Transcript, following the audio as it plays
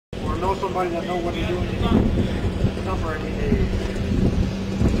know somebody that knows what they're doing. It's not for everyday.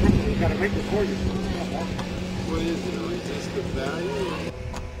 You gotta make it for you. What is it? A resistive value?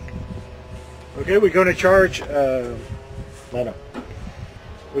 Okay, we're gonna charge. No.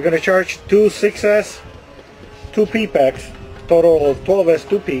 We're gonna charge two 6S 2P packs, total of 12S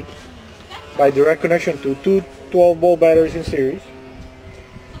 2P, by direct connection to two 12-volt batteries in series.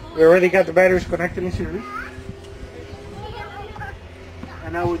 We already got the batteries connected in series.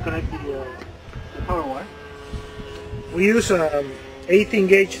 And now we connect the power wire. We use 18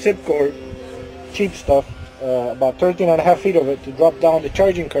 gauge zip cord, cheap stuff, about 13.5 feet of it to drop down the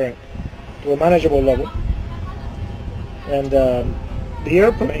charging current to a manageable level. And the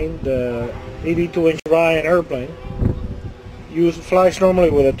airplane, the 82-inch Ryan airplane, flies normally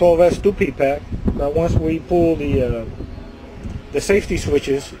with a 12S 2P pack, but once we pull the safety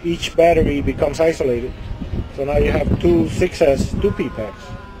switches, each battery becomes isolated. So now you have two 6S 2P packs.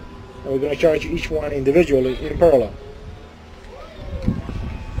 And we're going to charge each one individually in parallel.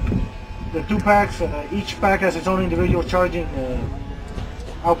 The two packs, each pack has its own individual charging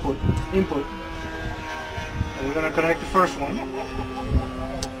input. And we're going to connect the first one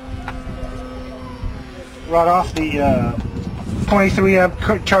right off the 23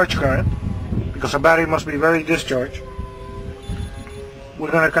 amp charge current, because the battery must be very discharged.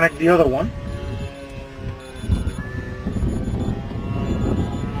 We're going to connect the other one.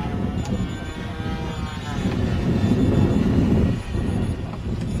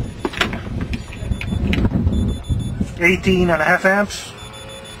 (18.5 amps),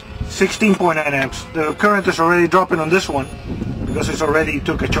 16.9 amps. The current is already dropping on this one because it's already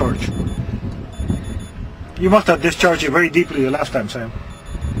took a charge. You must have discharged it very deeply the last time, Sam.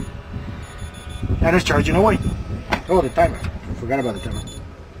 And it's charging away. Oh, the timer. I forgot about the timer.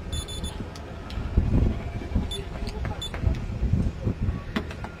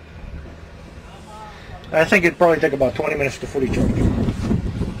 I think it'd probably take about 20 minutes to fully charge.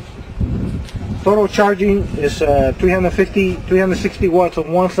 Total charging is 360 watts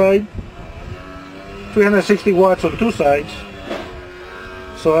on one side, 360 watts on two sides,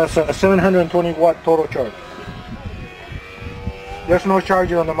 so that's a 720 watt total charge. There's no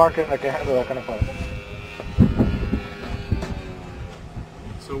charger on the market that can handle that kind of power.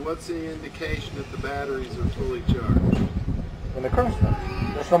 So what's the indication that the batteries are fully charged? When the current's done,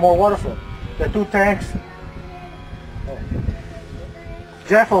 there's no more water flow. The two tanks. Oh.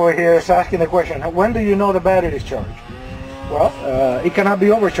 Jeff over here is asking the question, when do you know the battery is charged? Well, it cannot be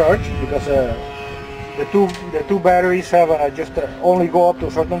overcharged because the two batteries have just only go up to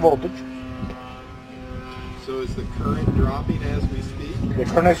a certain voltage. So is the current dropping as we speak? The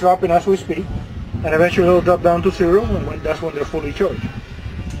current is dropping as we speak, and eventually it'll drop down to zero, and that's when they're fully charged.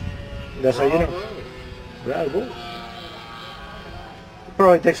 That's how you know. Bravo. It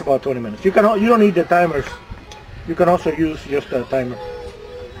probably takes about 20 minutes. You don't need the timers. You can also use just a timer.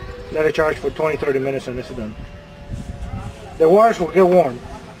 Let it charge for 20-30 minutes and it's done. The wires will get warm.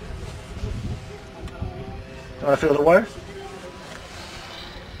 Want to feel the wires?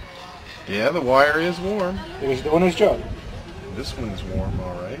 Yeah, the wire is warm. It is doing its job. This one's warm,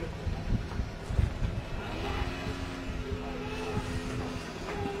 all right.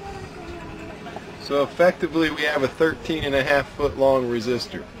 So effectively we have a 13.5 foot long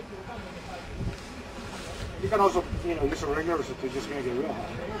resistor. You can also, use a regular resistor to just make it real hot.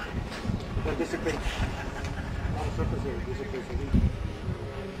 That dissipates on the surface area, dissipates the heat.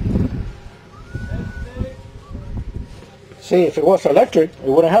 See, if it was electric, it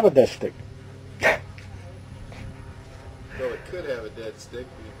wouldn't have a dead stick. Well, it could have a dead stick.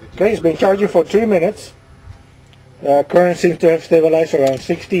 Okay, it's been charging for 3 minutes. Current seems to have stabilized around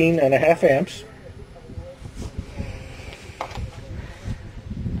 16.5 amps.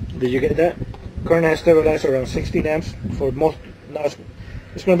 Did you get that? Current has stabilized around 16 amps for most. Now it's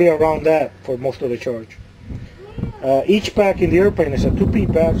going to be around that for most of the charge. Each pack in the airplane is a 2P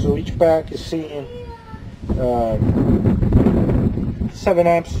pack, so each pack is seeing 7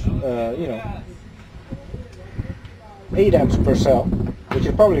 amps, 8 amps per cell, which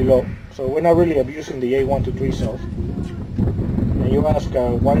is probably low. So we're not really abusing the A123 cells. And you ask,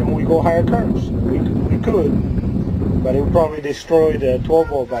 why don't we go higher currents? We could, but it would probably destroy the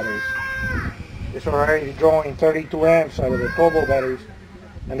 12-volt batteries. It's already drawing 32 amps out of the 12-volt batteries,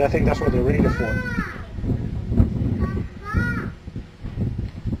 and I think that's what they're rated for.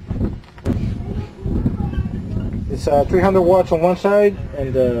 It's 300 watts on one side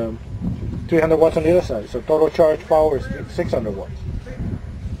and 300 watts on the other side, so total charge power is 600 watts.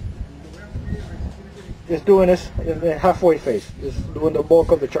 It's doing this in the halfway phase. It's doing the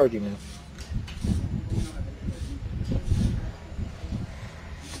bulk of the charging now.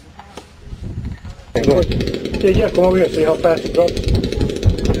 Go ahead. Yeah, come over here, see how fast it drops.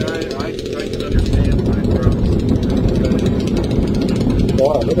 Yeah, I can understand why it drops.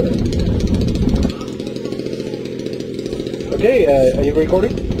 Wow, look at that. Okay, are you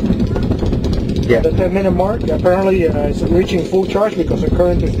recording? Yeah. At the 10-minute mark, apparently it's reaching full charge because the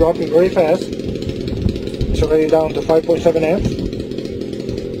current is dropping very fast. It's already down to 5.7 amps.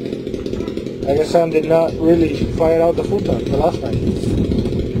 I guess Sam did not really fire out the full tank the last time.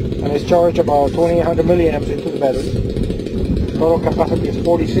 And it's charged about 2800 milliamps into the battery. Total capacity is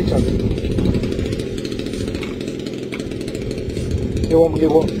 4600. It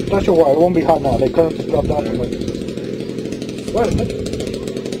won't, not sure why, it won't be hot now. The current has dropped down too much. What?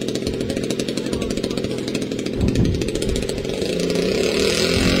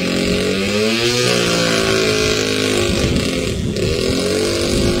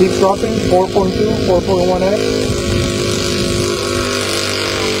 Keeps dropping, 4.2, 4.1 amps.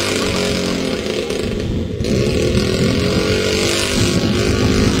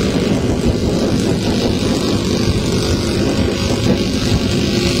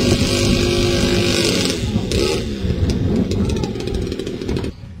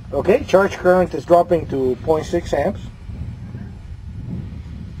 Okay, charge current is dropping to 0.6 amps.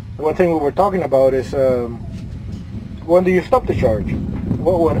 One thing we were talking about is when do you stop the charge?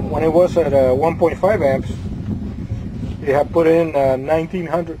 Well, when it was at 1.5 amps, you have put in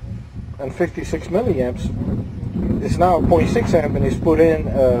 1956 milliamps. It's now 0.6 amp and it's put in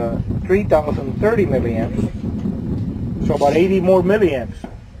 3030 milliamps. So about 80 more milliamps.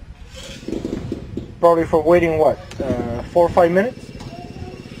 Probably for waiting what, 4 or 5 minutes?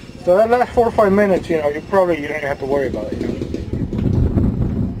 So that last 4 or 5 minutes, you know, you don't even have to worry about it. You know?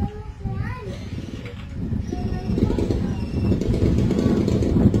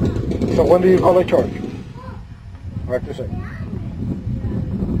 So when do you call a charge? Hard to say.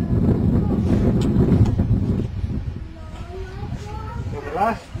 So the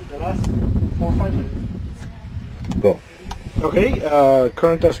last 4 or 5 minutes. Go. Okay,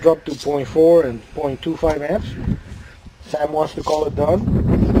 current has dropped to 0.4 and 0.25 amps. Sam wants to call it done.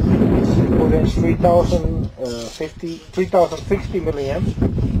 Put in 3060 milliamps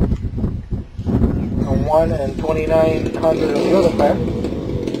on one and 2900 on the other pack.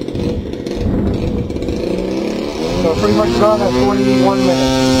 So pretty much done at 21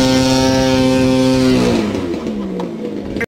 minutes.